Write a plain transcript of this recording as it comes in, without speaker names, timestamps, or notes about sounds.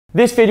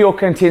This video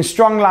contains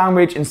strong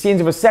language and scenes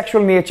of a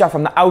sexual nature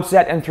from the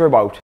outset and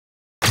throughout.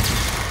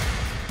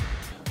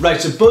 Right,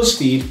 so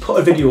Buzzfeed put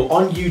a video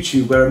on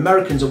YouTube where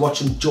Americans are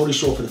watching Geordie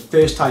Shore for the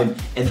first time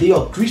and they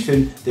are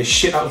griefing the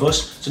shit out of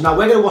us. So now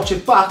we're going to watch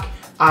it back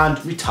and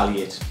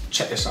retaliate.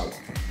 Check this out.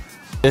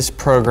 This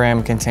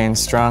program contains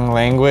strong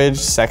language,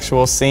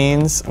 sexual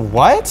scenes.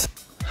 What?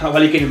 How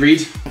well you can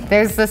read?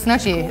 There's the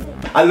snutchy.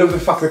 I love the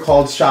fact they're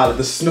called Charlotte,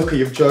 the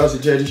snooky of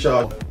Geordie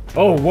Shore.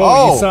 Oh,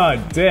 whoa, you saw a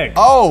dick.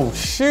 Oh,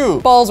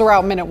 shoot. Balls were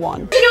out minute one.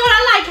 You know what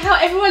I like? How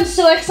everyone's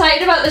so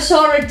excited about the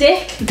saw a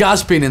dick.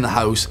 Gas being in the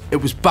house, it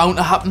was bound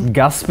to happen.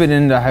 Gasping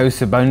in the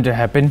house, bound to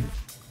happen.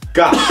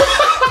 Gas.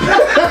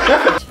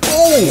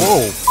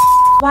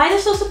 Oh. Why are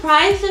they so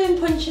surprised they've been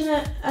punching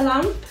a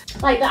lamp?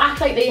 Like, they act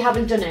like they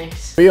haven't done it.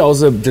 We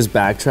also just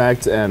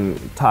backtracked and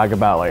talk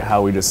about like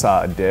how we just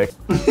saw a dick.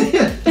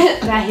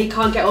 Yeah, he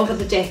can't get over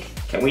the dick.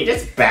 Can we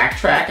just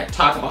backtrack and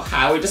talk about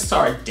how we just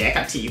saw a dick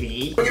on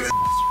TV?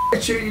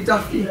 Shoot you,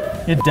 Daffy.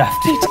 You're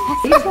dafty.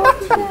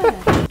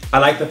 I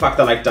like the fact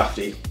I like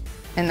Daphne.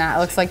 And that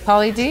looks like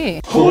Pauly D.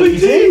 Pauly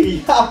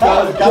D!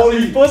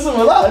 Pauly buzzing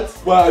with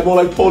that. Well, more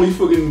like Pauly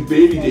fucking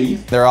Baby D.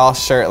 They're all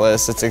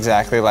shirtless. It's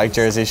exactly like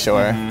Jersey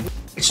Shore.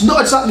 It's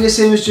not exactly the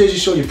same as Jersey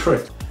Shore, you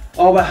prick.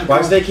 Oh, but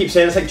why do they keep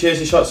saying it's like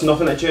Jersey Shore? It's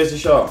nothing like Jersey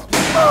Shore.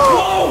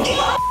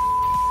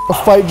 A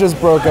fight just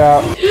broke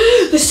out.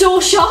 They're so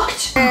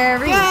shocked.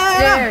 Jerry.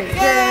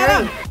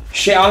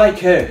 Shit, I like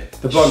her.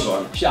 The blonde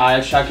one. I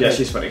have Shaggy. Yeah,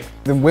 she's funny.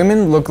 The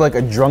women look like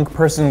a drunk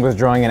person was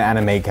drawing an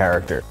anime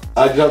character.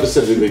 I'd never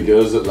said that the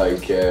girls look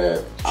like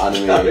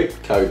anime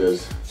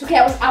characters. It's okay,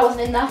 I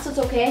wasn't in that, so it's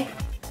okay.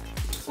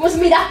 It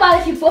wasn't me that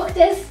bad if you booked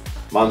this.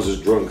 Man's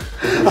just drunk.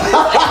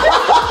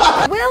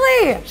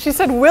 Willie! She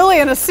said Willie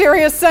in a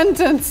serious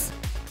sentence.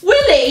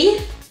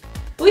 Willie?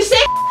 We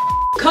say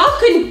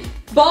cock and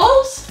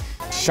balls?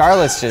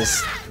 Charlotte's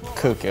just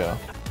cuckoo.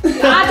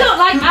 I don't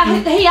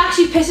like, he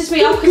actually pisses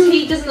me off because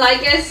he doesn't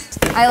like us.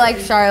 I like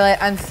Charlotte.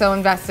 I'm so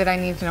invested. I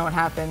need to know what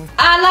happened.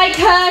 I like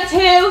her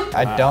too.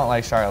 I don't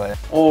like Charlotte.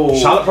 Oh.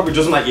 Charlotte probably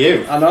doesn't like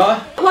you. I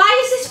know. Why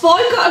has this boy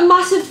got a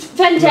massive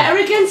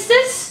vendetta against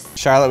us?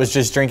 Charlotte was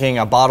just drinking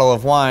a bottle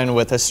of wine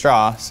with a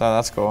straw, so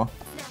that's cool.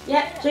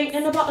 Yeah,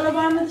 drinking a bottle of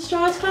wine with a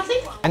straw is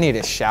classic. I need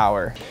a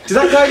shower. Did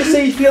that guy just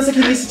say he feels like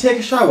he needs to take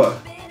a shower?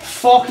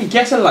 Fucking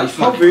get a life,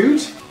 man. How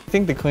rude. I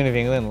think the Queen of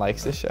England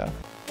likes this show.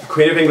 The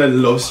Queen of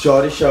England loves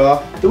Geordie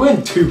Shore. They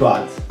weren't too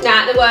bad.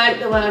 Nah, they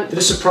weren't. They're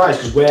a surprise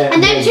because we're...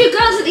 And then two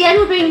girls at the end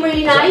were being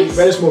really nice.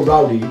 We're just more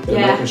rowdy than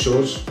American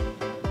shows.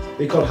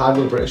 They can't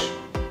handle the British.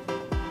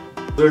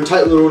 They're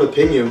entitled to their own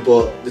opinion,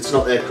 but it's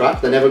not their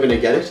crap. They're never going to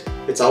get it.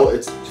 It's our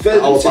bad. They're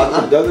going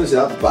to say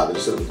that's bad. They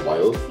just said it was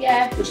wild.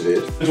 Yeah. Which it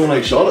is. I don't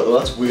like Charlotte though.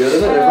 That's weird,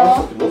 isn't it?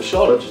 Everyone fucking loves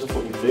Charlotte. She's a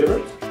fucking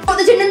favourite. But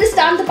they didn't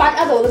understand the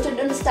banter though. They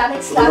didn't understand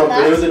it.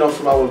 They're not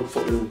from our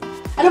fucking...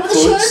 I know, but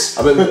they should.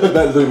 I mean,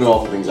 they're doing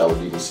all the things I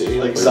would even say.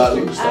 Like,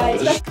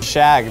 exactly.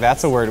 Shag,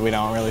 that's a word we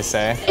don't really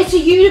say. It's a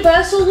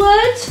universal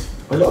word.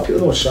 A lot of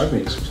people know what shag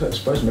means. I'm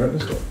surprised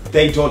Americans don't.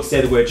 They don't say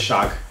the word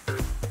shag.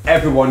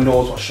 Everyone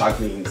knows what shag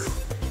means.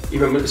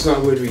 Even it's not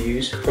a word we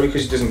use. Probably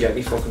because it doesn't get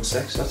any fucking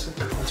sex. That's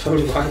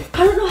probably why.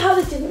 I don't know how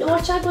they didn't know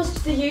what shag was.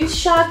 They use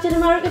shagged in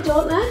America,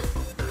 don't they?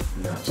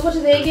 No. So what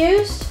do they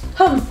use?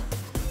 Hump.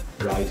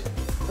 Ride.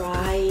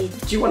 Ride.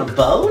 Do you want a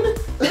bone?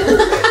 Do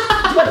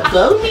you want a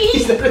bone?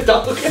 He's not a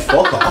dog.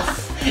 Fuck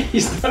off.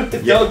 He's not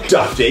a dog.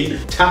 Duffy.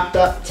 Tap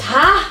that.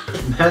 Tap.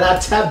 Man, I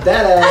tap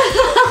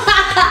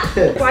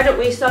that. Why don't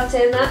we start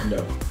saying that?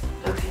 No.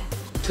 Okay.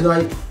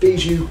 Tonight,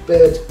 Bijou,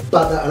 Bird,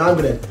 Butter, and I'm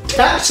gonna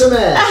tap some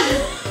air.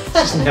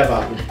 It's never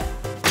happened.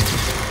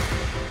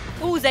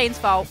 All Zane's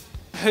fault.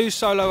 Whose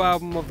solo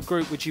album of the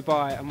group would you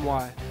buy and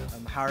why?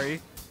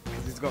 Harry,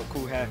 because he's got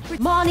cool hair.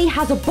 Marnie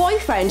has a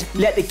boyfriend.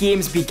 Let the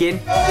games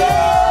begin.